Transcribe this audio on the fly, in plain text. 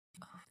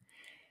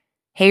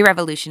Hey,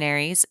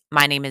 revolutionaries.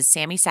 My name is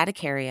Sammy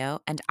Sadacario,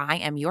 and I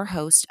am your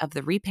host of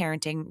the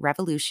Reparenting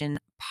Revolution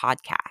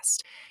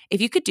podcast. If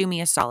you could do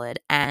me a solid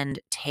and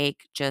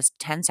take just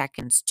 10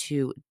 seconds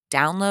to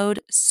download,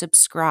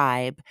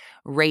 subscribe,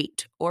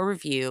 rate, or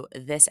review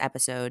this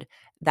episode,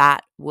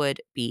 that would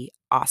be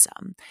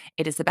awesome.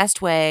 It is the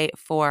best way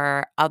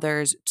for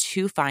others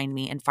to find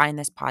me and find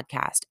this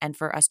podcast, and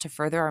for us to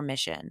further our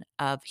mission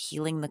of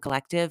healing the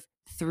collective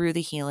through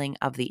the healing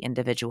of the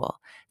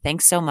individual.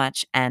 Thanks so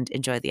much and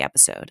enjoy the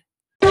episode.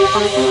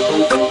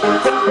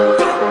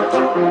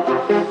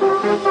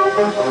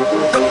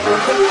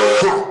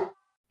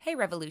 Hey,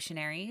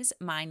 revolutionaries.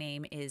 My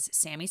name is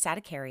Sammy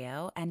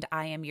Sadacario, and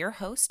I am your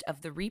host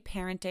of the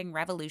Reparenting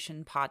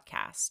Revolution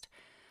podcast.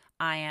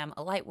 I am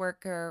a light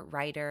worker,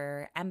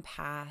 writer,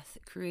 empath,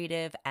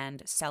 creative,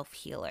 and self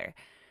healer.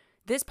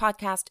 This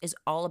podcast is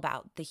all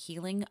about the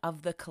healing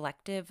of the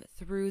collective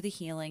through the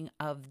healing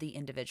of the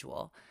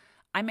individual.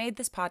 I made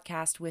this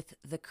podcast with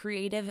the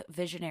creative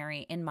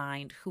visionary in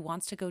mind who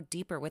wants to go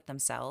deeper with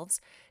themselves,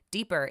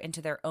 deeper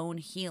into their own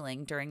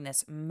healing during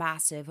this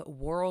massive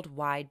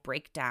worldwide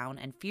breakdown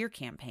and fear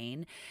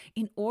campaign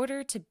in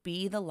order to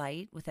be the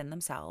light within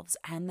themselves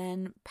and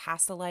then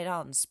pass the light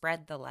on,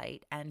 spread the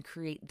light, and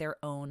create their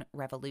own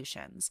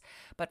revolutions.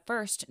 But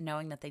first,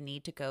 knowing that they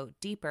need to go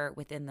deeper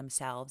within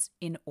themselves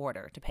in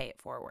order to pay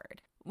it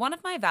forward. One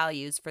of my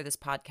values for this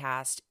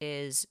podcast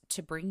is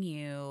to bring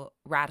you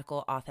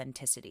radical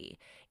authenticity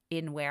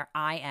in where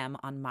I am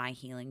on my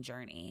healing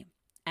journey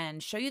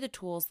and show you the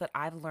tools that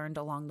I've learned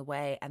along the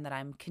way and that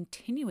I'm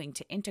continuing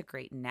to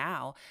integrate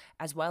now,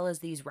 as well as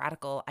these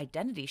radical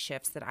identity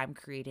shifts that I'm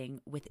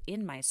creating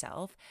within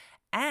myself,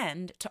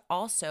 and to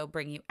also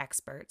bring you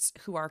experts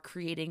who are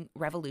creating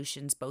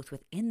revolutions both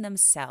within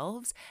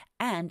themselves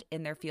and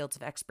in their fields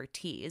of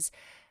expertise,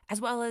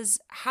 as well as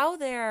how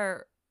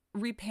they're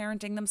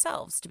reparenting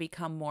themselves to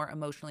become more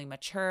emotionally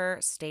mature,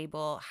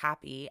 stable,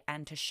 happy,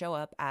 and to show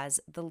up as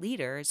the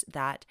leaders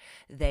that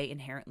they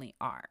inherently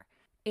are.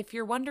 If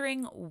you're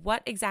wondering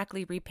what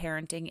exactly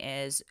reparenting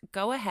is,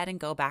 go ahead and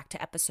go back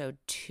to episode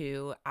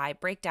 2. I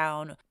break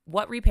down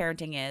what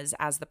reparenting is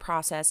as the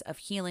process of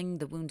healing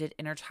the wounded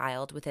inner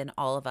child within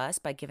all of us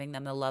by giving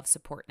them the love,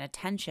 support, and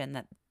attention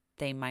that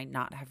they might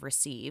not have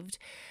received.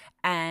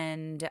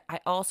 And I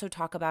also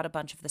talk about a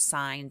bunch of the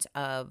signs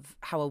of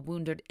how a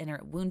wounded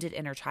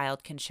inner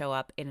child can show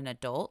up in an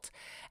adult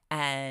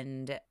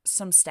and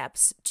some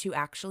steps to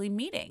actually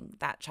meeting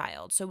that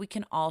child so we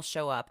can all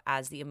show up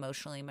as the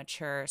emotionally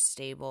mature,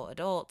 stable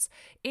adults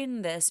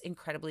in this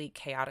incredibly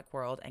chaotic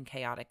world and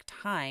chaotic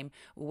time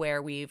where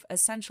we've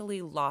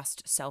essentially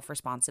lost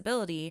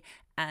self-responsibility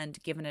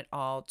and given it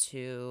all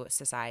to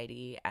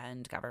society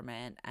and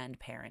government and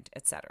parent,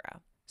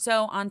 etc.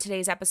 So on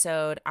today's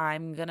episode,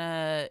 I'm going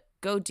to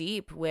go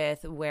deep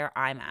with where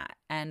I'm at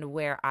and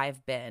where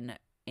I've been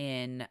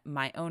in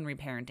my own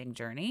reparenting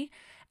journey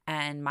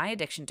and my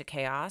addiction to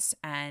chaos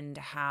and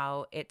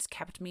how it's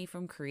kept me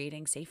from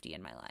creating safety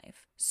in my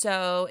life.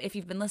 So if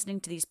you've been listening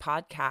to these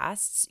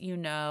podcasts, you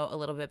know a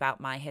little bit about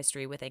my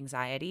history with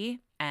anxiety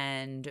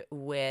and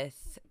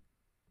with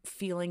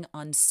feeling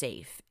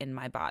unsafe in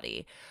my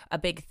body. A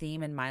big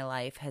theme in my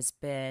life has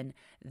been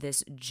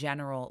this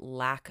general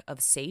lack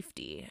of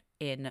safety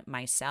in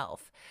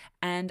myself.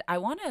 And I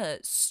want to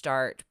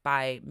start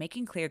by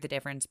making clear the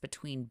difference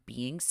between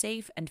being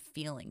safe and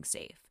feeling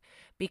safe,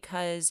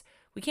 because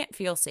we can't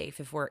feel safe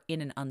if we're in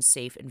an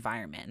unsafe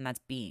environment, and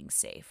that's being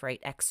safe, right?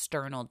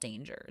 External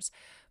dangers.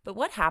 But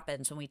what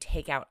happens when we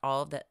take out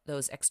all of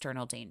those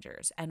external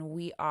dangers and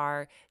we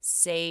are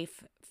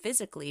safe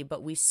physically,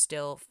 but we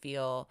still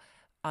feel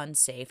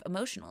unsafe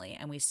emotionally,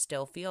 and we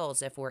still feel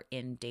as if we're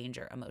in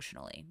danger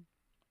emotionally?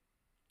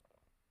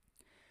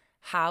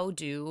 How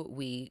do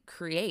we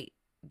create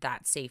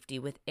that safety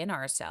within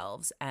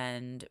ourselves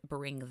and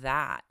bring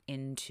that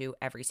into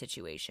every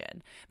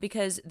situation?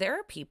 Because there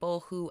are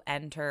people who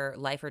enter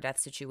life or death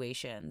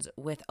situations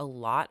with a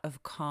lot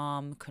of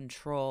calm,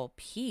 control,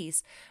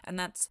 peace, and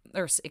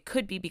it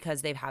could be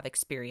because they have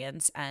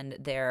experience and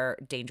their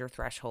danger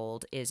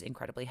threshold is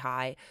incredibly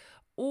high,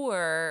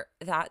 or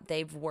that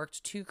they've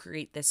worked to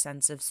create this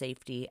sense of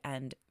safety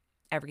and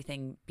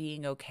everything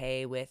being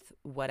okay with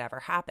whatever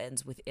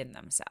happens within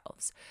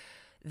themselves.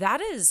 That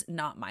is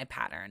not my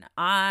pattern.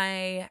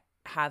 I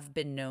have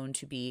been known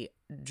to be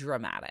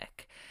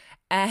dramatic,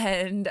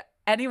 and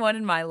anyone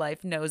in my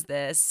life knows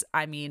this.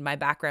 I mean, my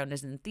background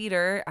is in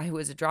theater. I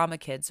was a drama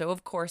kid, so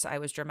of course I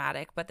was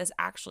dramatic, but this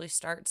actually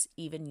starts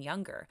even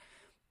younger.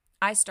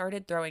 I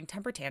started throwing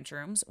temper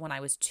tantrums when I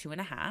was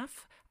 2.5.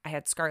 I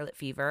had scarlet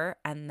fever,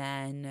 and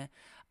then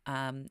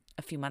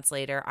a few months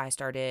later, I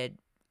started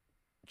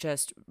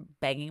just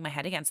banging my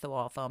head against the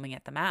wall, foaming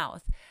at the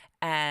mouth.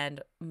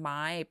 And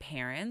my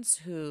parents,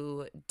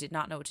 who did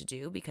not know what to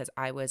do because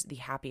I was the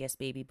happiest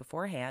baby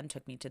beforehand,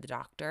 took me to the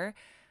doctor.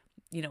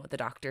 You know what the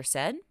doctor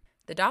said?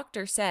 The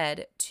doctor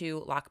said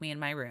to lock me in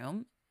my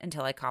room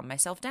until I calmed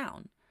myself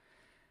down.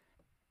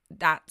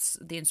 That's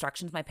the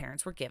instructions my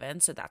parents were given,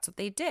 so that's what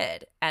they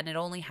did. And it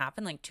only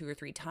happened like 2 or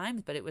 3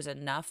 times, but it was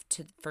enough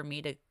for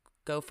me to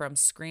go from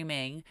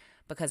screaming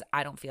because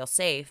I don't feel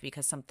safe,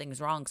 because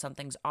something's wrong,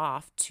 something's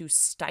off, to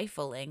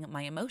stifling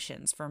my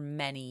emotions for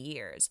many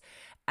years.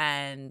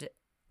 And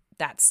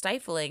that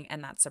stifling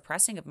and that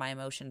suppressing of my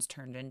emotions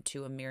turned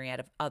into a myriad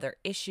of other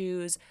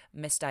issues,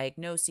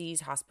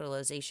 misdiagnoses,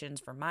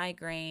 hospitalizations for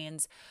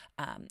migraines.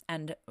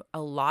 And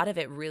a lot of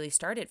it really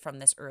started from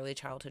this early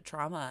childhood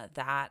trauma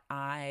that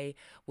I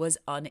was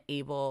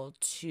unable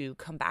to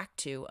come back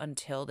to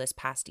until this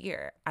past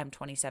year. I'm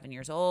 27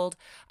 years old.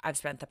 I've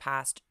spent the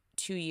past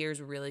 2 years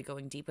really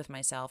going deep with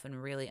myself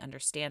and really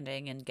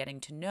understanding and getting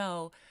to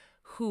know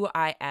who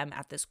I am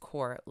at this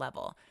core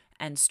level,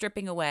 and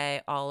stripping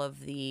away all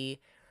of the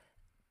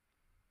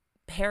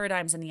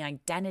paradigms and the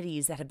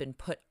identities that have been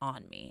put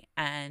on me.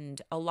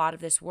 And a lot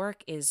of this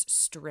work is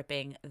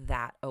stripping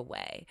that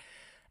away.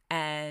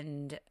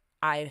 And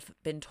I've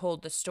been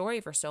told the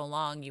story for so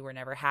long: you were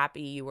never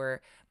happy, you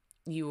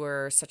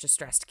were such a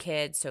stressed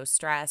kid, so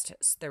stressed,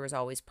 there was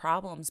always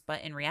problems.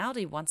 But in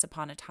reality, once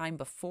upon a time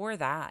before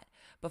that,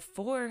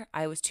 before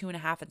I was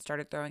 2.5 and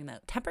started throwing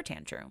the temper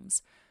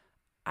tantrums,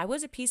 I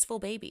was a peaceful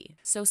baby.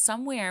 So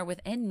somewhere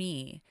within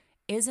me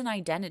is an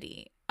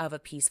identity of a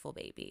peaceful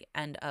baby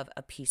and of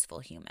a peaceful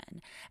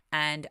human.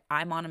 And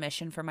I'm on a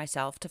mission for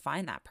myself to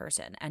find that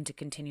person and to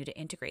continue to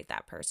integrate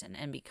that person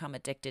and become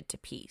addicted to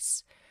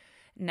peace.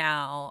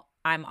 Now,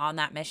 I'm on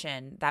that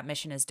mission. That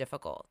mission is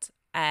difficult.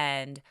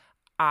 And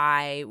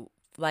I,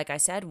 like I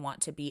said,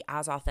 want to be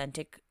as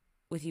authentic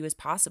with you as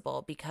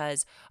possible,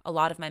 because a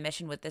lot of my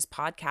mission with this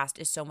podcast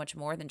is so much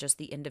more than just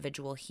the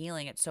individual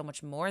healing. It's so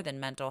much more than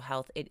mental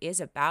health. It is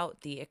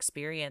about the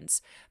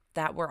experience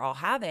that we're all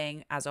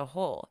having as a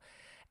whole.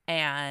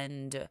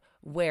 And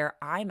where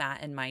I'm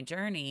at in my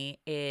journey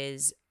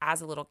is,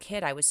 as a little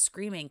kid, I was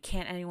screaming,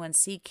 "Can't anyone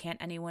see?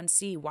 Can't anyone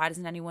see? Why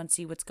doesn't anyone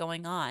see what's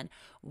going on?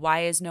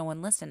 Why is no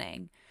one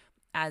listening?"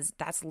 As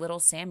that's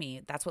little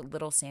Sammy. That's what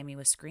little Sammy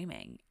was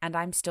screaming. And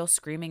I'm still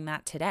screaming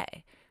that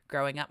today.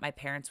 Growing up, my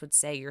parents would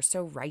say, "You're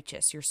so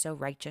righteous. You're so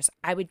righteous."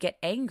 I would get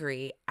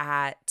angry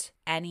at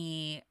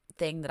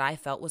anything that I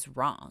felt was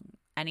wrong.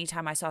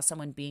 Anytime I saw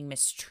someone being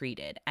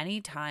mistreated,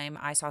 anytime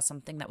I saw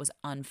something that was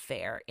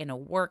unfair in a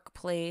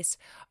workplace,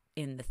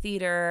 in the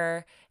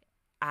theater,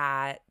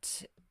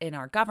 in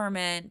our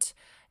government,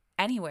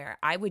 anywhere,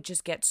 I would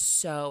just get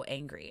so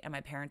angry. And my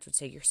parents would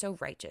say, "You're so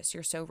righteous.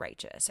 You're so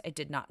righteous." I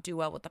did not do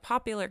well with the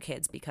popular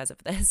kids because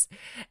of this.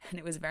 And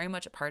it was very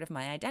much a part of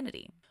my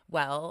identity.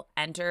 Well,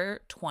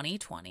 enter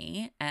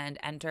 2020 and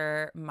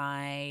enter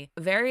my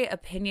very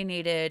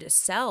opinionated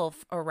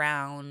self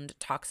around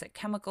toxic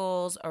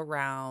chemicals,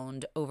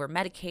 around over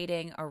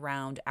medicating,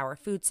 around our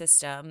food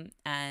system.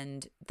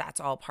 And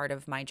that's all part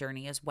of my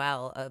journey as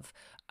well, of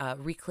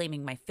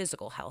reclaiming my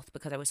physical health,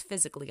 because I was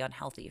physically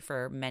unhealthy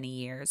for many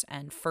years,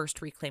 and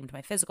first reclaimed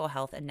my physical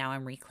health, and now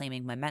I'm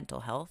reclaiming my mental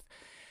health.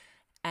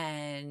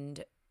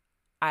 And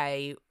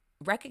I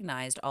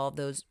recognized all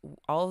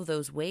of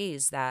those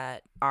ways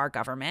that our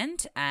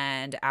government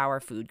and our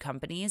food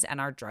companies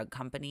and our drug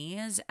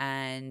companies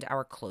and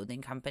our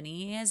clothing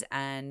companies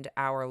and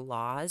our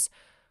laws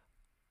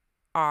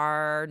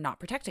are not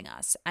protecting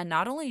us, and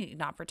not only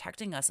not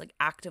protecting us, like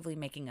actively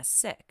making us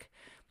sick.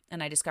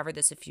 And I discovered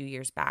this a few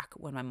years back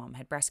when my mom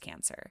had breast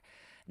cancer.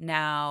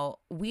 Now,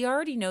 we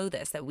already know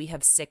this, that we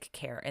have sick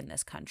care in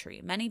this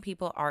country. Many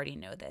people already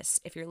know this.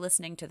 If you're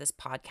listening to this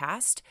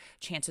podcast,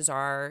 chances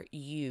are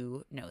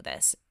you know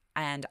this.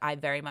 And I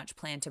very much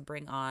plan to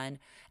bring on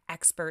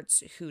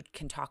experts who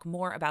can talk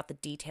more about the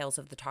details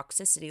of the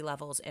toxicity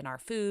levels in our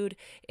food,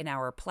 in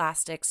our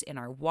plastics, in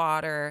our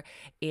water,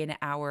 in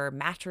our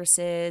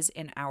mattresses,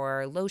 in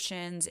our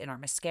lotions, in our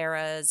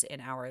mascaras, in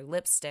our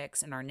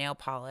lipsticks, in our nail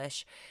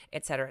polish,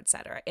 et cetera,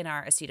 in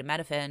our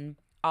acetaminophen.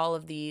 All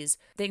of these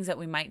things that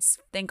we might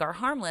think are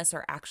harmless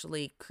are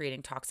actually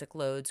creating toxic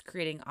loads,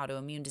 creating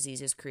autoimmune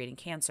diseases, creating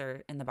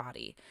cancer in the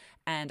body.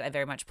 And I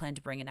very much plan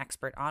to bring an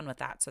expert on with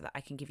that so that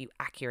I can give you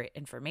accurate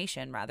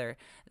information, rather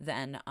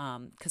than,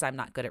 because I'm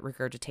not good at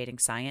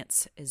regurgitating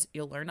science, as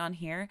you'll learn on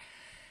here.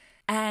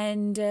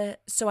 And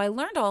so I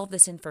learned all of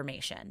this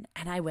information,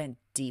 and I went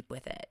deep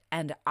with it,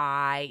 and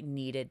I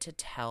needed to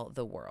tell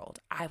the world.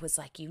 I was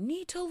like, you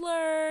need to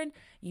learn,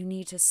 you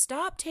need to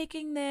stop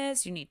taking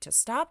this, you need to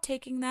stop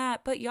taking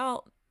that. But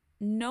y'all,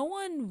 no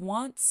one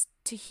wants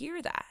to hear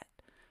that,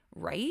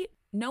 right?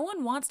 No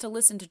one wants to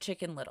listen to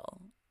Chicken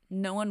Little.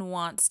 No one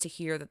wants to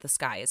hear that the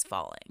sky is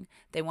falling.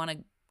 They want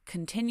to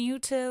continue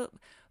to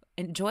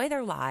enjoy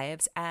their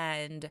lives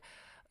and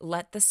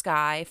let the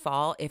sky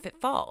fall if it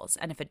falls.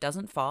 And if it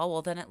doesn't fall,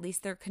 well, then at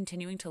least they're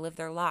continuing to live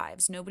their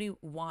lives. Nobody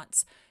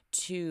wants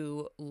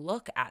to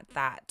look at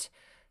that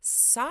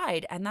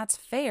side, and that's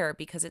fair,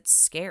 because it's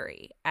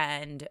scary.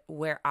 And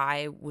where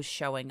I was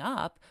showing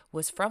up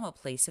was from a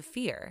place of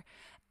fear.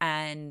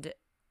 And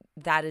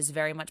that is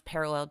very much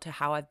parallel to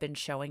how I've been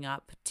showing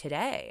up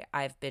today.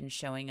 I've been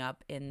showing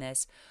up in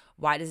this,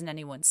 why doesn't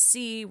anyone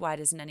see? Why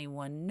doesn't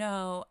anyone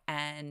know?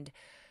 And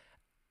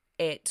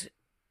it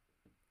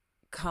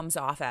comes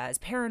off as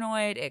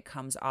paranoid, it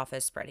comes off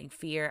as spreading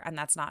fear, and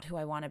that's not who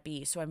I want to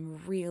be. So I'm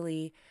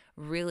really,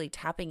 really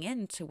tapping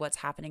into what's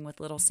happening with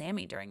little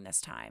Sammy during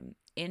this time.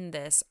 In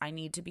this, I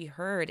need to be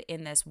heard.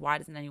 In this, why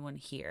doesn't anyone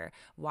hear?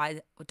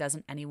 Why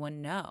doesn't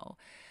anyone know?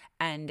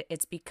 And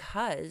it's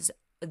because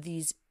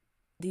these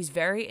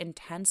very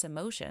intense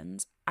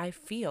emotions, I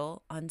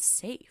feel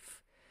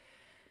unsafe.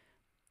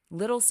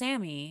 Little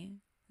Sammy,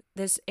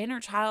 this inner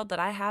child that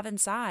I have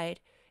inside,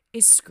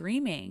 is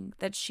screaming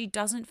that she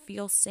doesn't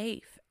feel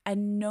safe,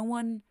 and no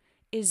one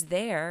is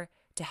there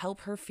to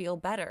help her feel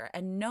better,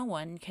 and no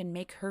one can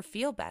make her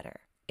feel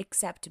better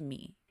except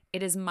me.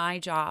 It is my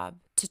job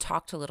to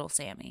talk to little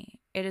Sammy.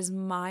 It is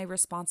my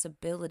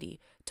responsibility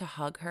to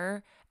hug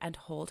her and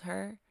hold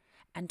her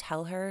and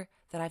tell her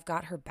that I've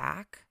got her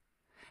back,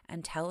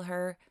 and tell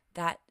her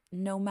that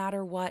no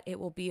matter what, it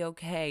will be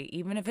okay.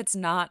 Even if it's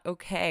not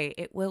okay,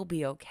 it will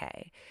be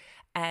okay.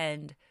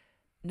 And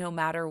no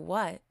matter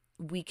what,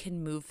 we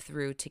can move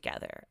through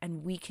together,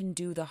 and we can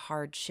do the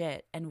hard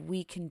shit, and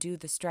we can do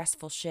the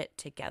stressful shit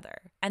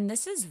together. And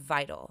this is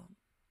vital.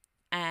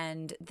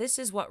 And this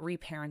is what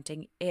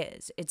reparenting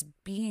is. It's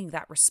being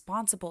that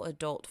responsible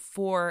adult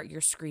for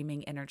your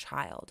screaming inner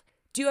child.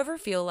 Do you ever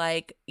feel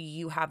like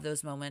you have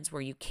those moments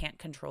where you can't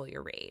control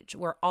your rage,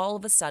 where all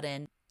of a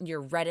sudden you're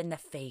red in the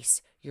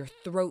face, your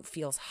throat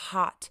feels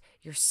hot,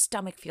 your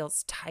stomach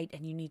feels tight,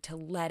 and you need to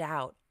let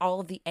out all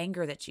of the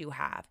anger that you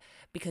have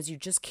because you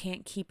just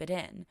can't keep it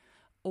in?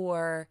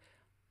 Or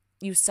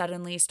you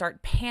suddenly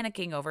start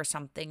panicking over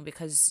something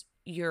because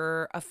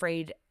you're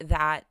afraid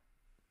that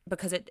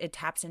because it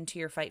taps into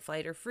your fight,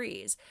 flight, or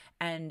freeze,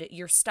 and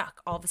you're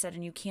stuck. All of a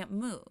sudden you can't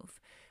move.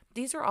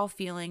 These are all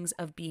feelings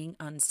of being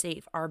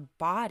unsafe. Our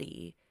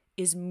body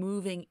is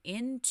moving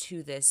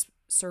into this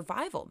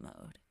survival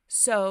mode.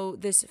 So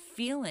this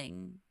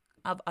feeling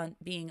of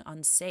being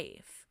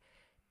unsafe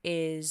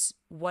is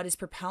what is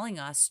propelling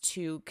us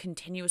to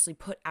continuously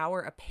put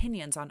our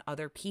opinions on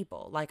other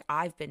people, like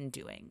I've been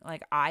doing.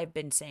 Like I've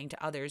been saying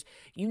to others,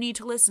 you need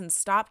to listen,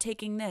 stop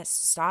taking this,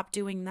 stop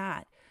doing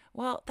that.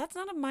 Well, that's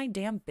none of my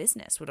damn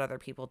business what other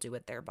people do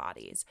with their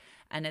bodies.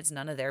 And it's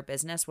none of their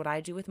business what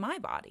I do with my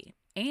body.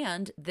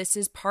 And this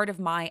is part of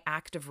my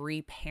act of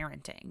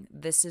reparenting.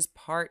 This is a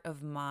part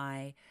of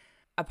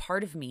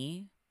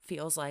me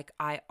feels like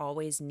I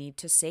always need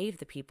to save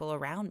the people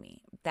around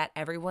me, that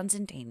everyone's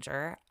in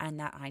danger and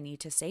that I need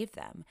to save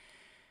them.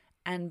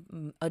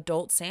 And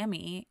adult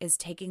Sammy is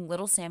taking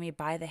little Sammy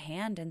by the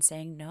hand and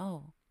saying,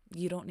 no,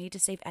 you don't need to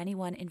save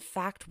anyone. In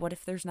fact, what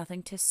if there's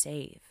nothing to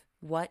save?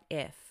 What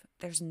if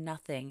there's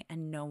nothing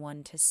and no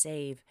one to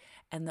save?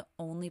 And the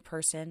only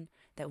person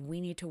that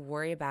we need to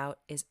worry about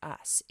is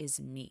us, is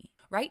me.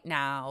 Right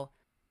now,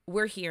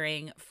 we're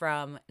hearing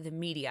from the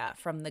media,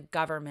 from the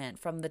government,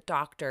 from the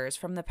doctors,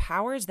 from the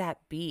powers that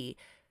be,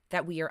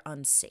 that we are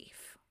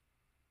unsafe.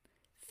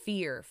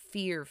 Fear,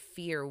 fear,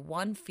 fear.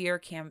 One fear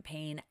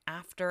campaign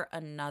after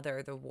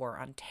another. The war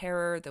on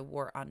terror, the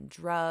war on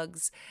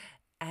drugs,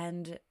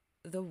 and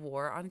the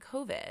war on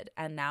COVID.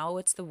 And now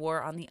it's the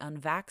war on the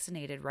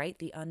unvaccinated, right?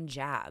 The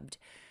unjabbed.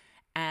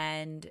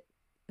 And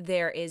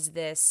there is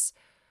this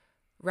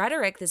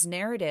rhetoric, this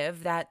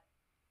narrative that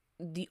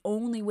the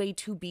only way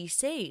to be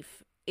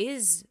safe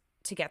is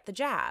to get the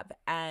jab.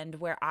 And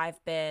where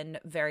I've been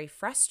very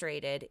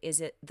frustrated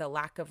is the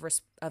lack of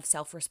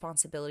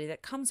self-responsibility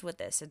that comes with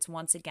this. It's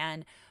once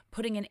again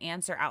putting an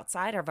answer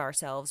outside of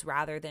ourselves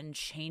rather than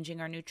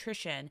changing our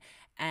nutrition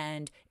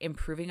and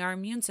improving our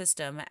immune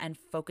system and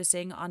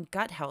focusing on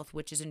gut health,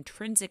 which is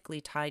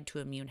intrinsically tied to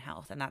immune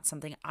health. And that's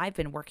something I've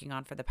been working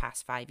on for the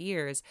past 5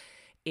 years,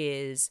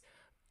 is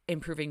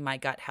improving my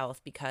gut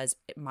health, because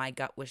my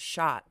gut was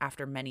shot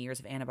after many years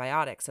of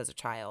antibiotics as a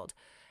child.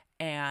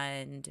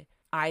 And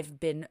I've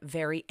been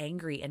very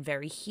angry and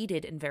very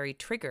heated and very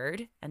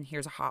triggered. And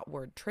here's a hot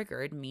word,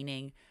 triggered,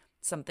 meaning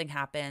something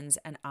happens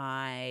and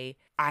I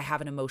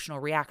have an emotional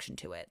reaction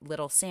to it.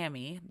 Little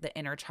Sammy, the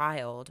inner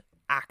child,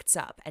 acts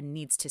up and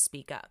needs to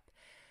speak up.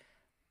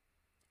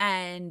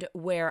 And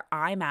where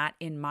I'm at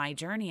in my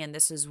journey, and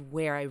this is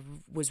where I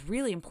was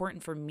really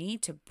important for me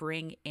to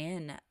bring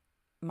in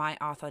my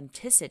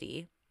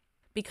authenticity,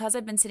 because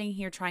I've been sitting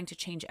here trying to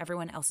change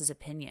everyone else's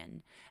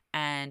opinion.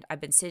 And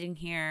I've been sitting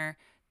here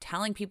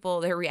telling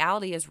people their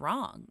reality is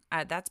wrong.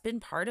 That's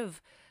been part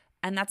of,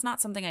 and that's not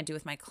something I do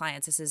with my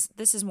clients.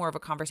 This is more of a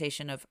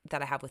conversation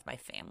that I have with my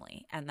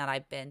family, and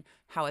that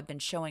how I've been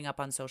showing up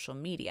on social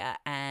media.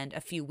 And a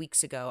few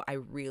weeks ago, I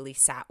really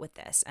sat with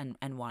this and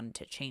wanted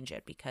to change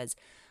it, because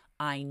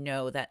I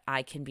know that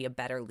I can be a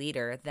better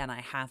leader than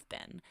I have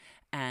been.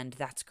 And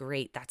that's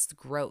great. That's the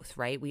growth,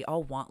 right? We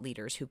all want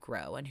leaders who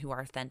grow and who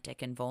are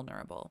authentic and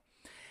vulnerable.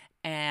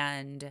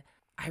 And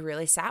I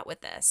really sat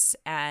with this,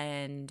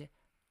 and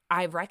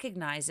I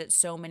recognize that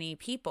so many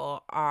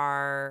people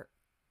are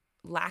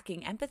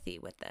lacking empathy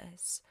with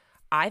this.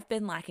 I've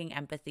been lacking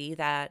empathy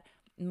that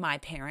my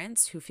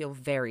parents, who feel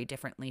very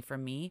differently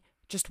from me,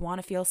 just want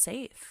to feel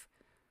safe.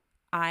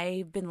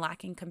 I've been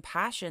lacking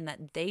compassion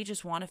that they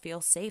just want to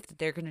feel safe, that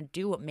they're going to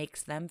do what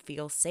makes them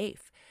feel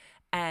safe.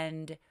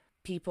 And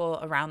people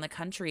around the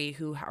country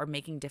who are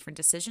making different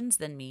decisions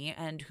than me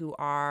and who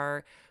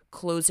are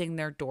closing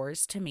their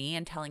doors to me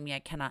and telling me I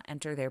cannot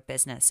enter their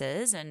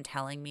businesses and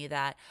telling me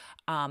that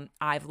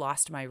I've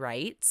lost my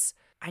rights.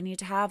 I need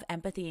to have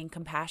empathy and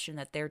compassion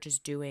that they're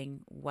just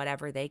doing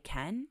whatever they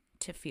can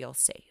to feel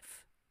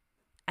safe.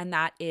 And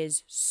that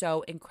is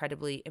so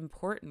incredibly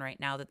important right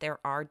now, that there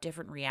are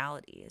different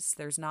realities.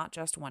 There's not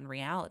just one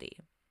reality.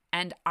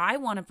 And I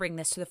want to bring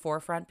this to the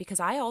forefront because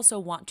I also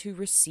want to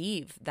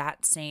receive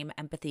that same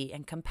empathy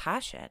and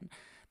compassion,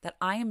 that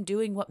I am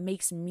doing what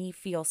makes me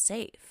feel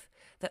safe,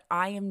 that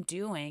I am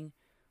doing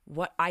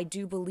what I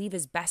do believe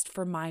is best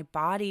for my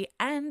body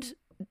and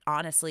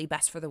honestly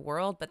best for the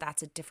world, but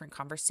that's a different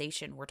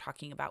conversation. We're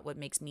talking about what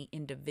makes me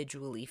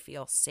individually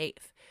feel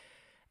safe.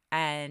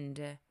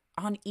 And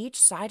on each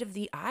side of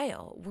the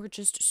aisle, we're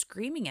just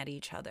screaming at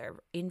each other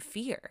in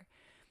fear.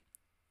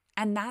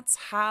 And that's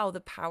how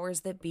the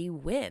powers that be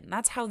win.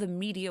 That's how the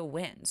media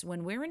wins.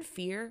 When we're in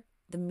fear,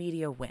 the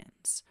media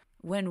wins.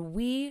 When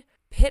we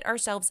pit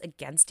ourselves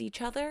against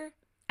each other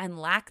and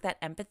lack that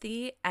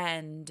empathy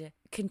and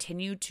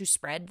continue to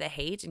spread the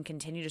hate and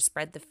continue to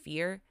spread the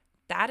fear,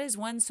 that is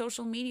when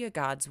social media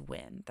gods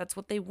win. That's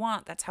what they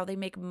want. That's how they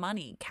make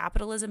money.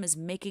 Capitalism is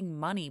making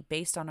money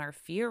based on our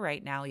fear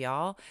right now,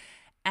 y'all.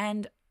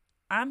 And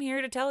I'm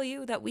here to tell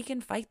you that we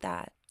can fight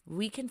that.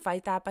 We can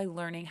fight that by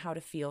learning how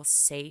to feel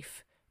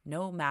safe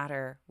no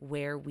matter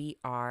where we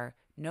are,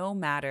 no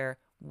matter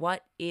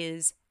what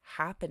is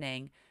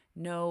happening,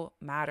 no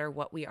matter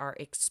what we are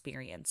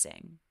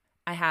experiencing.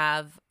 I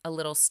have a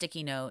little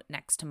sticky note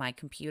next to my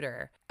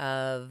computer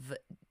of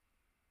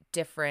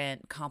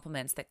different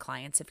compliments that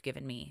clients have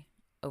given me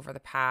over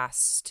the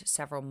past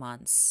several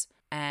months.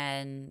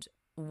 And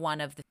one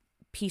of the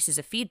pieces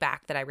of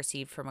feedback that I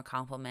received from a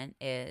compliment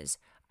is,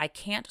 I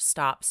can't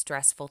stop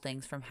stressful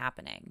things from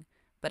happening,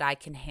 but I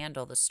can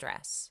handle the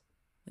stress.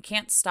 We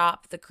can't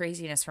stop the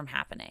craziness from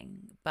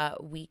happening,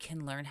 but we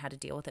can learn how to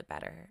deal with it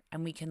better.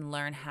 And we can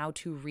learn how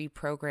to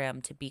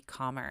reprogram to be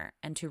calmer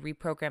and to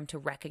reprogram to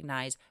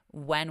recognize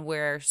when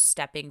we're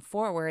stepping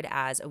forward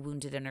as a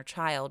wounded inner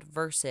child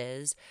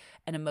versus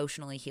an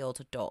emotionally healed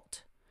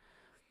adult.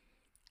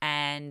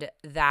 And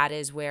that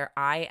is where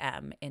I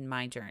am in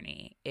my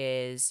journey,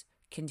 is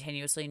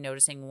continuously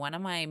noticing, when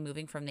am I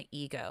moving from the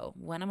ego?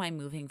 When am I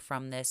moving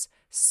from this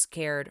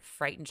scared,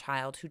 frightened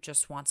child who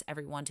just wants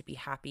everyone to be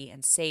happy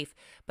and safe,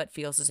 but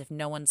feels as if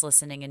no one's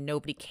listening and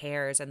nobody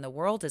cares and the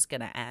world is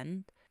going to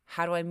end?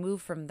 How do I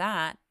move from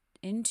that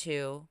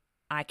into,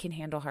 I can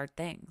handle hard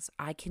things.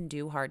 I can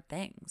do hard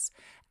things.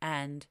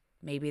 And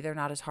maybe they're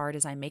not as hard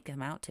as I make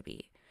them out to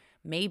be.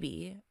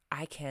 Maybe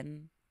I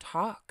can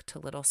talk to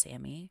little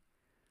Sammy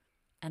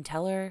and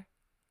tell her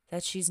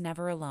that she's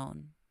never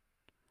alone.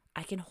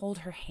 I can hold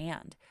her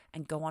hand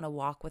and go on a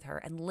walk with her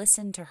and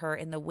listen to her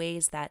in the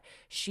ways that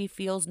she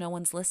feels no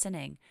one's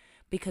listening,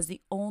 because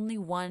the only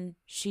one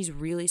she's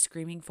really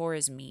screaming for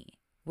is me.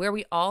 Where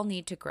we all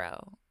need to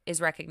grow is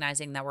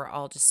recognizing that we're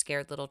all just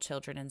scared little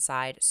children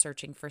inside,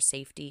 searching for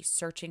safety,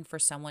 searching for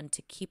someone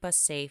to keep us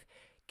safe,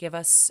 give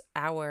us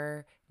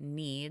our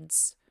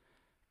needs,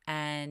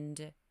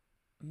 and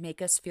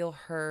make us feel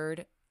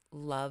heard,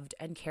 loved,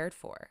 and cared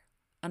for.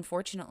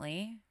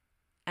 Unfortunately,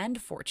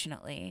 and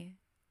fortunately,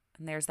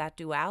 and there's that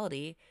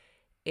duality,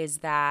 is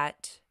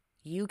that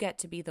you get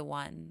to be the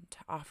one to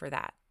offer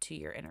that to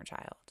your inner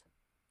child.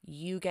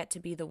 You get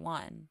to be the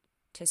one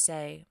to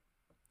say,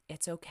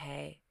 it's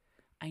okay.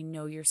 I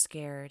know you're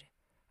scared.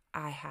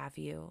 I have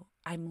you.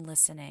 I'm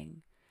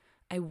listening.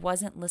 I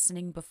wasn't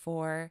listening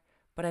before,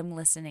 but I'm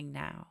listening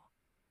now.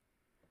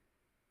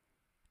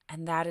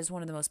 And that is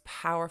one of the most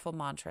powerful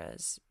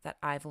mantras that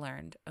I've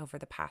learned over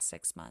the past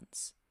 6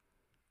 months.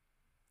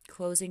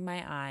 Closing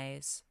my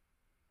eyes,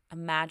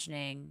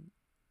 imagining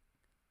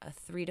a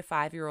 3 to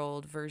 5 year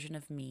old version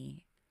of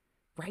me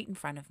right in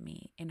front of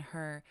me in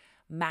her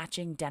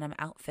matching denim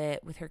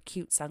outfit with her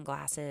cute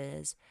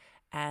sunglasses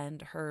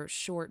and her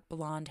short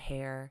blonde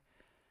hair.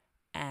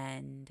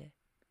 And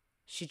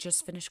she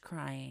just finished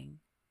crying.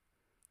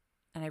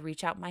 And I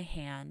reach out my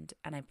hand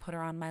and I put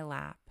her on my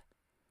lap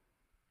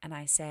and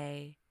I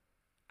say,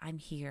 I'm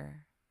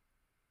here.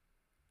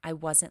 I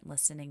wasn't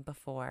listening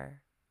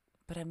before,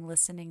 but I'm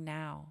listening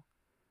now.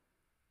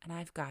 And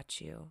I've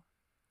got you.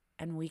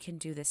 And we can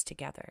do this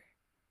together.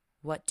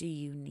 What do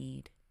you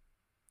need?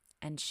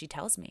 And she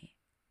tells me.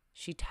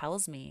 She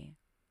tells me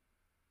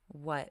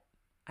what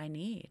I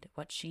need,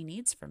 what she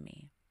needs from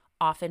me.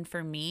 Often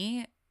for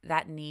me,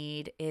 that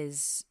need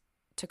is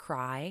to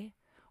cry,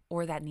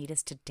 or that need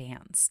is to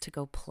dance, to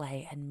go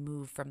play and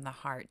move from the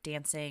heart.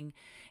 Dancing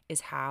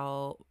is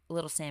how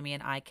little Sammy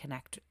and I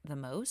connect the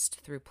most,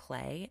 through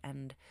play,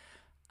 and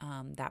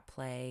that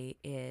play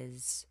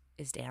is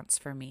dance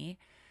for me.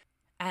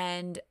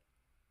 And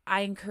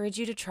I encourage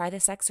you to try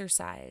this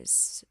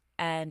exercise.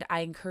 And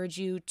I encourage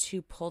you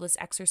to pull this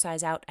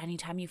exercise out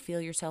anytime you feel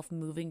yourself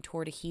moving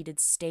toward a heated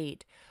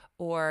state,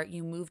 or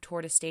you move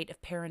toward a state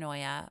of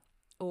paranoia,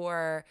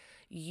 or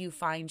you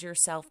find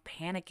yourself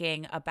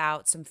panicking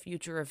about some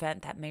future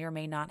event that may or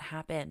may not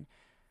happen.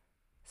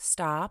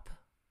 Stop.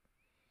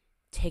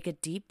 take a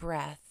deep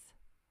breath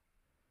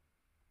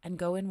and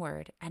go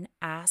inward and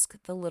ask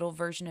the little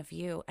version of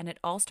you. And it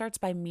all starts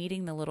by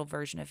meeting the little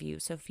version of you.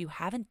 So if you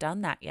haven't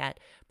done that yet,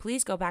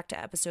 please go back to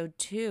episode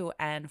 2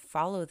 and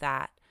follow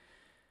that,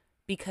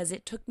 because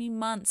it took me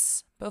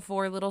months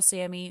before little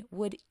Sammy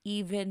would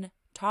even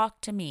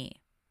talk to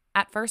me.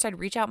 At first, I'd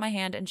reach out my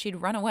hand and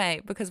she'd run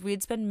away because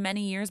we'd spent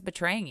many years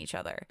betraying each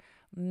other,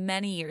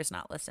 many years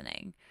not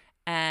listening.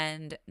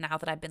 And now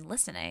that I've been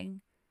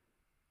listening,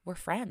 we're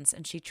friends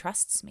and she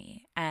trusts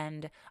me.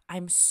 And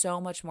I'm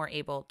so much more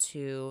able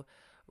to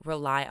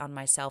rely on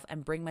myself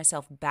and bring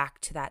myself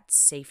back to that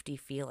safety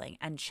feeling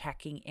and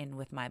checking in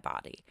with my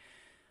body.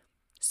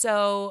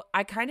 So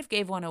I kind of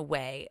gave one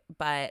away,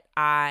 but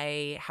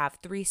I have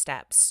 3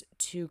 steps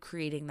to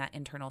creating that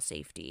internal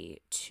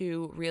safety,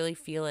 to really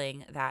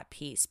feeling that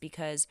peace,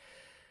 because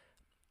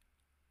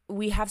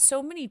we have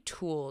so many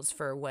tools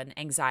for when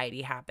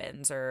anxiety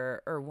happens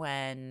or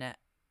when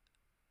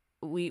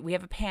we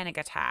have a panic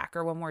attack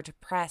or when we're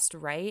depressed,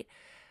 right?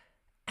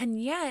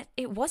 And yet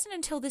it wasn't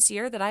until this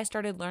year that I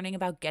started learning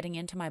about getting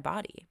into my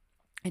body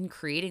and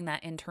creating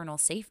that internal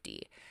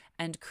safety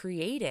and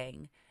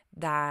creating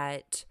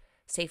that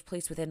safe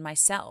place within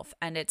myself.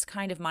 And it's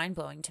kind of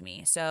mind-blowing to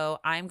me. So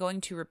I'm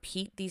going to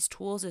repeat these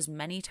tools as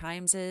many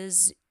times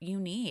as you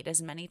need,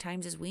 as many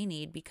times as we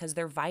need, because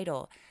they're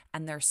vital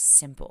and they're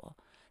simple.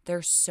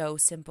 They're so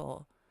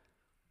simple.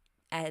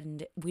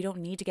 And we don't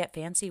need to get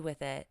fancy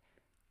with it.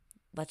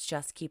 Let's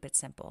just keep it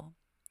simple.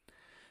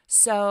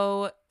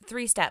 So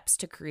 3 steps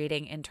to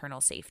creating internal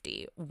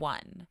safety.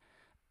 1,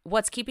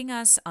 what's keeping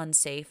us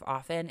unsafe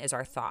often is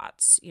our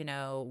thoughts,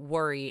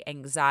 worry,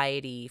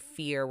 anxiety,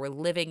 fear. We're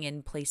living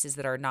in places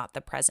that are not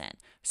the present.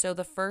 So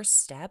the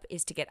first step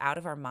is to get out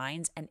of our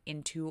minds and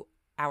into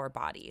our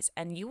bodies.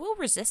 And you will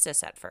resist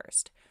this at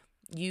first.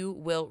 You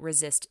will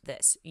resist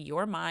this.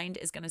 Your mind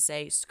is going to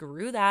say,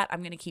 screw that.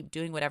 I'm going to keep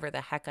doing whatever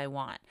the heck I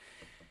want.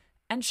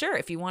 And sure,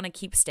 if you want to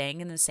keep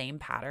staying in the same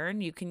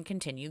pattern, you can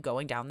continue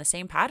going down the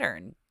same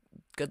pattern.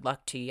 Good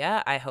luck to you.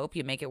 I hope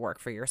you make it work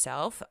for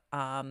yourself.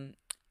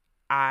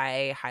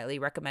 I highly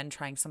recommend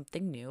trying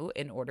something new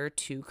in order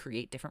to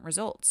create different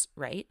results,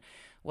 right?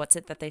 What's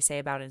it that they say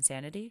about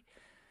insanity?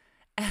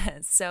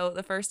 So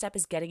the first step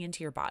is getting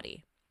into your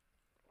body.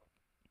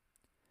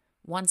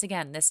 Once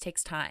again, this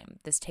takes time.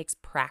 This takes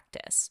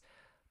practice.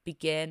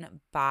 Begin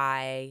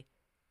by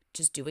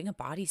just doing a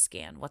body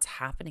scan. What's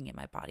happening in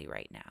my body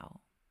right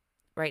now?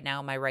 Right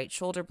now, my right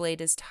shoulder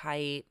blade is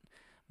tight.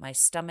 My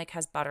stomach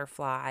has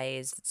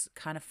butterflies. It's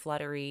kind of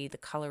fluttery. The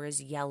color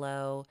is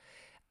yellow.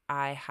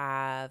 I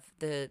have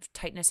the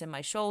tightness in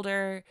my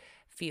shoulder,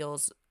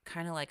 feels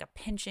kind of like a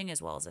pinching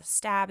as well as a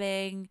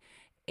stabbing.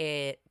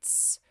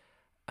 It's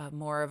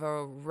more of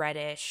a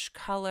reddish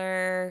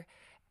color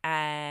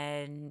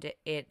and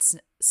it's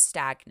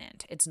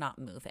stagnant. It's not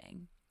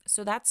moving.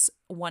 So that's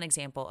one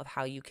example of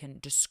how you can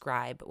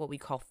describe what we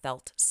call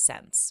felt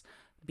sense.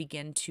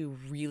 Begin to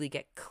really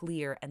get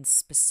clear and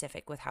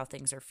specific with how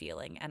things are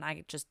feeling. And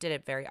I just did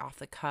it very off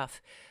the cuff,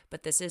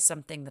 but this is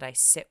something that I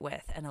sit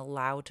with and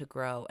allow to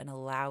grow and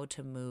allow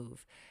to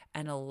move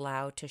and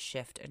allow to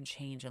shift and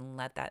change and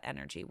let that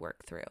energy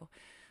work through.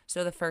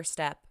 So the first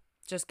step,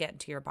 just get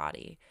into your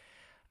body.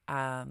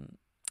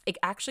 It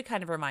actually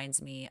kind of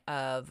reminds me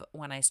of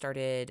when I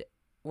started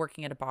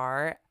working at a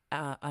bar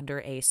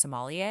under a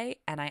sommelier,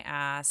 and I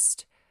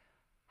asked,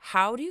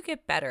 how do you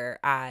get better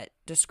at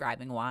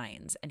describing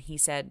wines? And he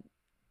said,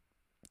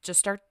 just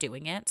start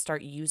doing it,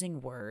 start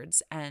using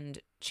words, and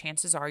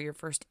chances are your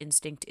first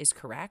instinct is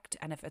correct.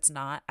 And if it's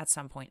not, at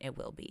some point it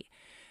will be.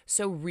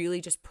 So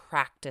really just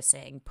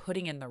practicing,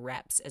 putting in the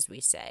reps, as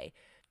we say.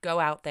 Go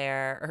out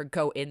there, or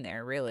go in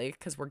there really,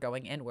 because we're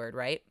going inward,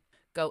 right?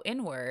 Go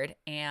inward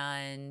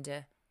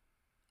and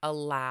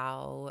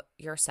allow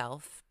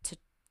yourself to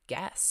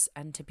guess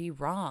and to be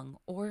wrong,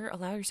 or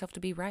allow yourself to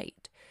be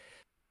right.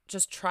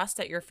 Just trust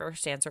that your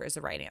first answer is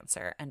the right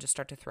answer and just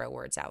start to throw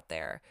words out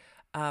there.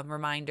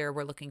 Reminder,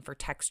 we're looking for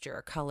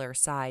texture, color,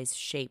 size,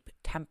 shape,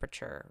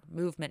 temperature,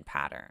 movement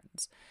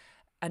patterns.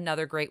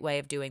 Another great way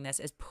of doing this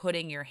is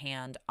putting your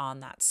hand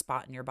on that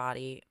spot in your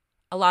body.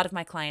 A lot of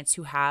my clients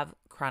who have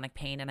chronic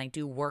pain, and I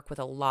do work with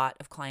a lot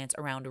of clients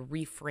around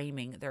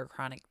reframing their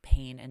chronic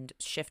pain and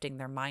shifting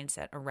their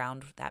mindset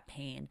around that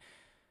pain.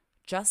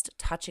 Just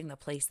touching the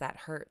place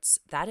that hurts,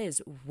 that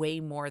is way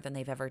more than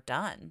they've ever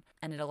done.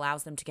 And it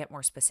allows them to get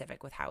more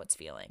specific with how it's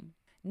feeling.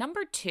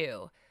 Number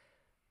 2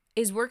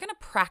 is we're going to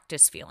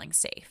practice feeling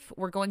safe.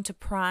 We're going to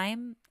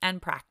prime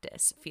and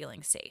practice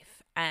feeling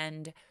safe.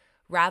 And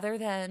rather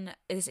than,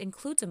 this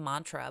includes a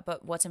mantra,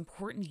 but what's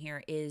important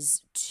here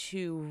is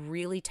to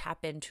really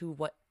tap into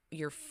what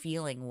you're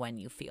feeling when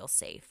you feel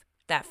safe.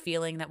 That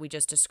feeling that we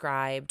just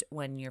described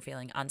when you're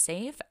feeling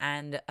unsafe,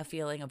 and a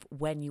feeling of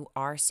when you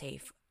are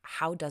safe.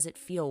 How does it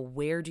feel?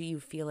 Where do you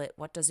feel it?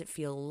 What does it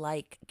feel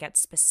like? Get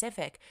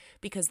specific,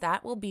 because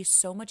that will be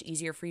so much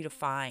easier for you to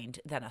find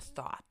than a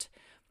thought.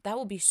 That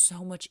will be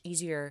so much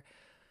easier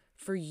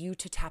for you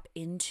to tap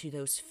into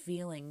those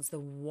feelings, the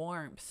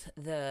warmth,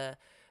 the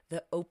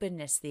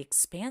openness, the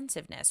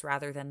expansiveness,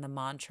 rather than the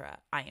mantra,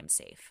 I am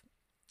safe.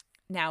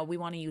 Now, we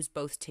want to use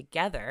both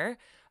together,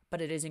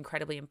 but it is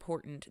incredibly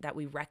important that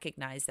we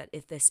recognize that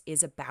if this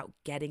is about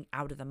getting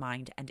out of the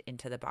mind and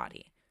into the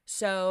body.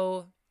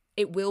 So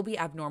it will be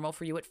abnormal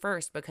for you at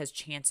first because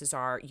chances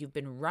are you've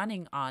been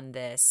running on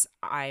this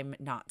I'm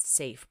not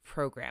safe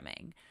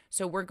programming.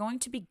 So we're going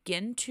to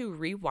begin to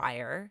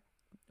rewire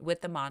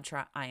with the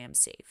mantra, I am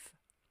safe.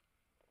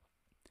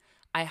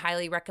 I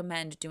highly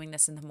recommend doing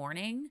this in the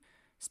morning,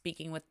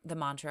 speaking with the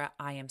mantra,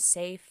 I am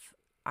safe.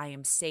 I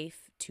am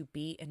safe to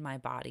be in my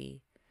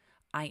body.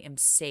 I am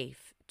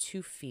safe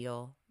to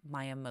feel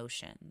my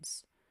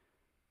emotions.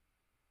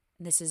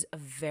 This is a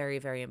very,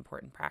 very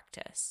important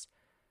practice.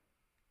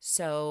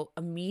 So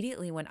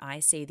immediately when I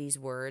say these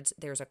words,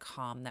 there's a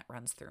calm that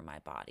runs through my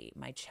body.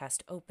 My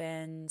chest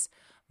opens,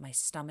 my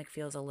stomach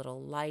feels a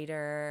little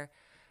lighter.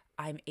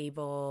 I'm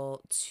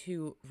able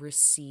to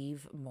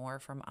receive more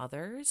from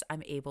others.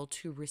 I'm able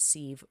to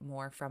receive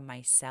more from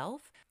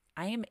myself.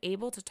 I am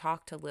able to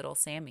talk to little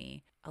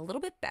Sammy a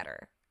little bit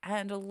better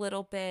and a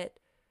little bit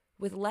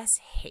with less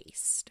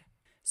haste.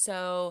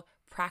 So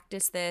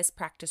practice this,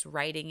 practice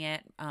writing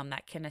it.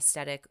 That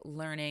kinesthetic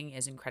learning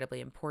is incredibly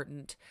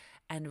important,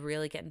 and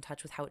really get in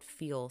touch with how it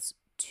feels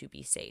to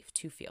be safe,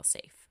 to feel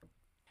safe.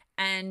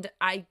 And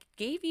I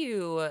gave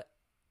you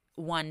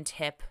one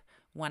tip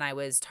when I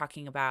was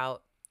talking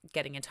about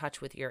getting in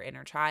touch with your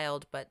inner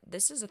child, but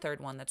this is a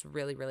third one that's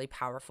really, really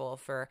powerful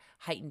for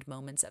heightened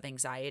moments of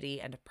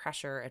anxiety and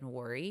pressure and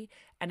worry,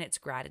 and it's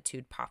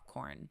gratitude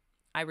popcorn.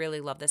 I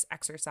really love this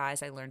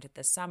exercise. I learned it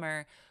this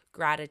summer,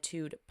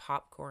 gratitude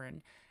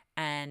popcorn.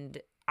 And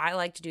I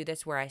like to do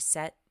this where I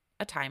set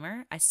a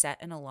timer, I set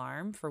an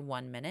alarm for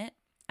 1 minute,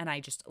 and I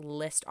just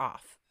list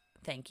off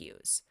thank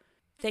yous.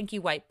 Thank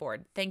you,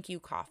 whiteboard. Thank you,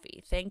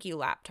 coffee. Thank you,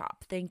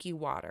 laptop. Thank you,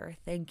 water.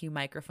 Thank you,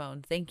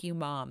 microphone. Thank you,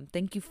 mom.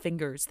 Thank you,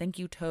 fingers. Thank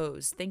you,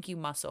 toes. Thank you,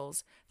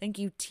 muscles. Thank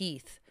you,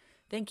 teeth.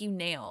 Thank you,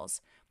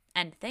 nails.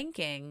 And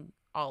thanking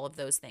all of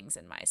those things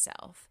in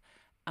myself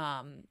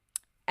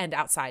and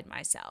outside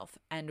myself.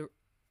 And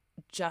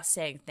just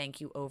saying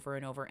thank you over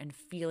and over and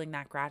feeling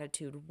that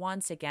gratitude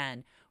once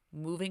again,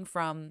 moving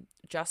from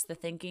just the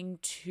thinking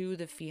to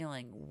the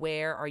feeling.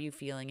 Where are you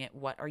feeling it?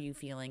 What are you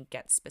feeling?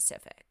 Get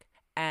specific.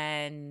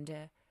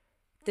 And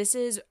this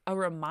is a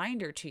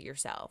reminder to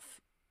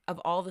yourself of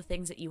all the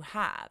things that you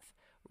have,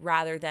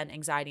 rather than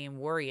anxiety and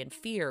worry and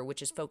fear,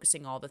 which is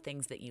focusing all the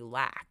things that you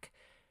lack,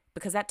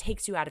 because that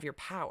takes you out of your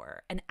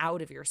power and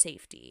out of your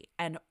safety.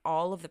 And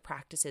all of the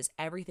practices,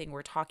 everything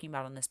we're talking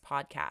about on this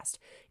podcast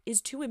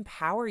is to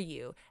empower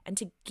you and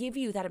to give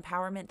you that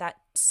empowerment, that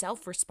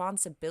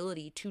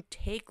self-responsibility to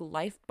take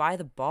life by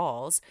the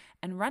balls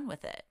and run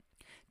with it,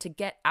 to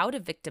get out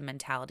of victim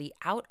mentality,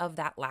 out of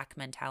that lack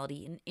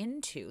mentality, and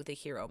into the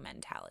hero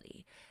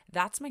mentality.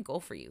 That's my goal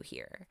for you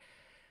here.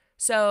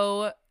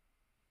 So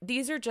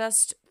these are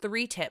just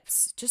 3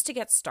 tips just to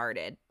get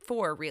started,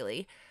 4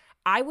 really.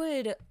 I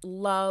would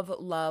love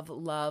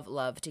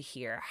to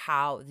hear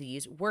how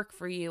these work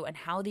for you and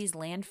how these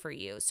land for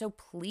you. So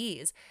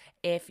please,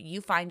 if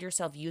you find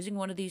yourself using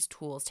one of these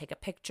tools, take a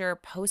picture,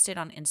 post it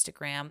on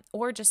Instagram,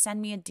 or just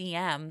send me a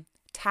DM,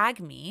 tag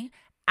me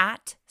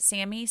at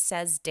Sammy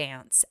Says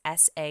Dance,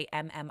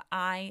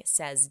 SAMMI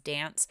Says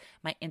Dance.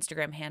 My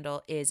Instagram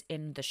handle is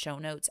in the show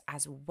notes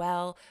as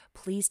well.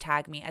 Please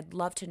tag me. I'd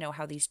love to know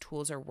how these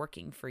tools are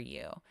working for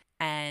you.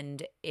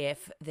 And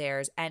if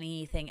there's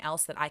anything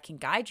else that I can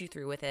guide you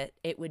through with it,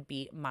 it would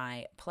be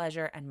my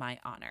pleasure and my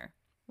honor.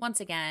 Once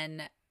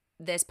again,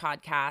 this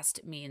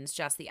podcast means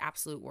just the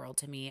absolute world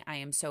to me. I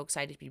am so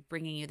excited to be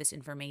bringing you this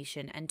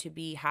information and to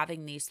be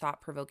having these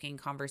thought-provoking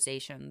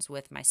conversations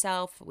with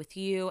myself, with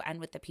you,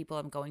 and with the people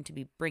I'm going to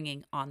be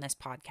bringing on this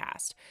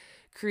podcast.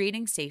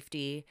 Creating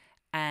safety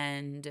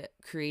and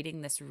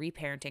creating this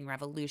reparenting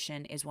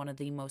revolution is one of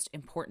the most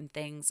important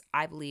things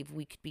I believe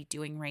we could be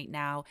doing right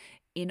now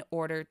in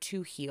order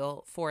to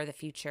heal for the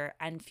future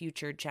and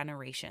future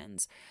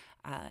generations.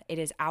 It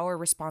is our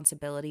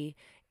responsibility.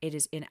 It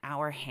is in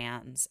our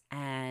hands.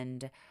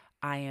 And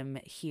I am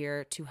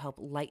here to help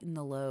lighten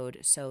the load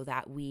so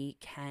that we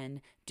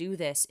can do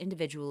this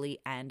individually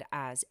and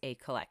as a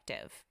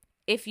collective.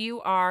 If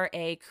you are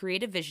a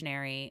creative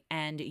visionary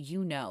and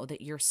you know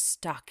that you're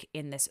stuck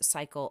in this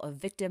cycle of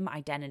victim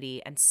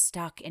identity and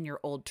stuck in your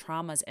old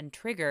traumas and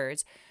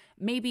triggers,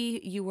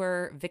 maybe you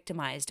were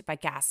victimized by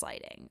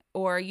gaslighting,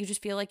 or you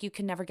just feel like you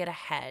can never get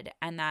ahead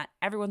and that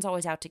everyone's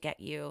always out to get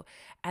you,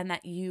 and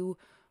that you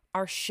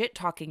are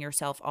shit-talking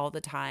yourself all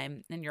the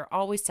time and you're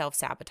always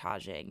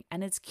self-sabotaging,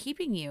 and it's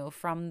keeping you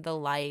from the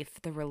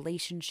life, the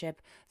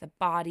relationship, the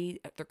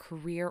body, the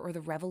career, or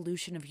the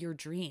revolution of your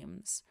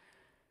dreams.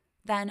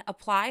 Then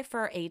apply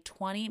for a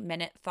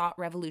 20-minute thought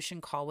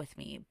revolution call with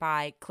me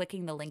by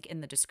clicking the link in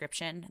the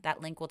description.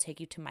 That link will take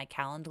you to my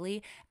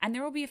Calendly, and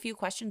there will be a few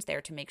questions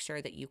there to make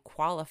sure that you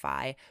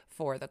qualify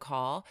for the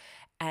call.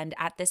 And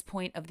at this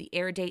point of the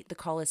air date, the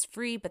call is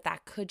free, but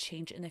that could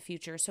change in the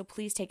future. So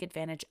please take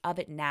advantage of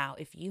it now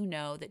if you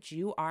know that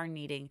you are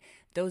needing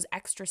those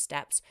extra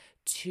steps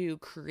to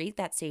create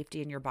that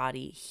safety in your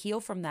body, heal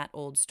from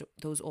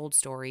those old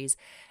stories,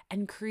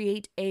 and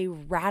create a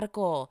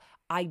radical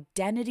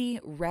identity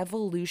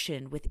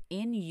revolution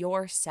within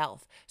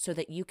yourself so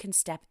that you can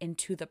step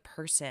into the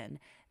person,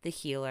 the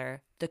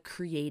healer, the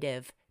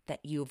creative that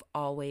you've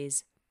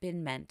always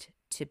been meant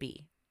to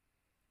be.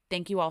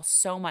 Thank you all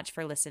so much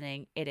for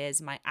listening. It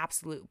is my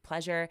absolute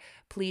pleasure.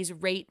 Please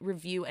rate,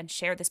 review, and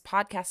share this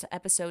podcast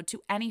episode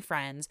to any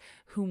friends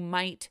who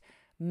might,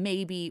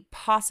 maybe,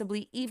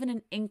 possibly, even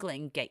an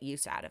inkling get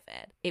use out of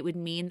it. It would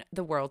mean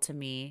the world to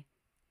me.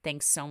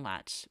 Thanks so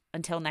much.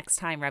 Until next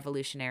time,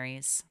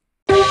 revolutionaries.